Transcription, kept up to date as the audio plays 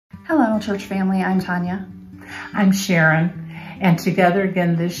Hello, church family. I'm Tonya. I'm Sharon. And together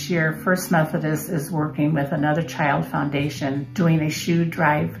again this year, First Methodist is working with Another Child Foundation doing a shoe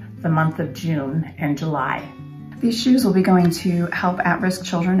drive the month of June and July. These shoes will be going to help at-risk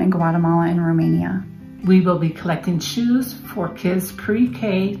children in Guatemala and Romania. We will be collecting shoes for kids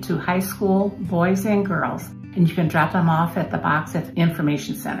pre-K to high school, boys and girls, and you can drop them off at the box at the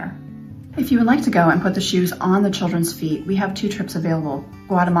Information Center. If you would like to go and put the shoes on the children's feet, we have 2 trips available,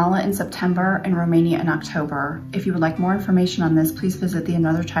 Guatemala in September and Romania in October. If you would like more information on this, please visit the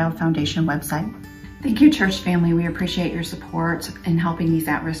Another Child Foundation website. Thank you, church family. We appreciate your support in helping these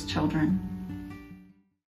at-risk children.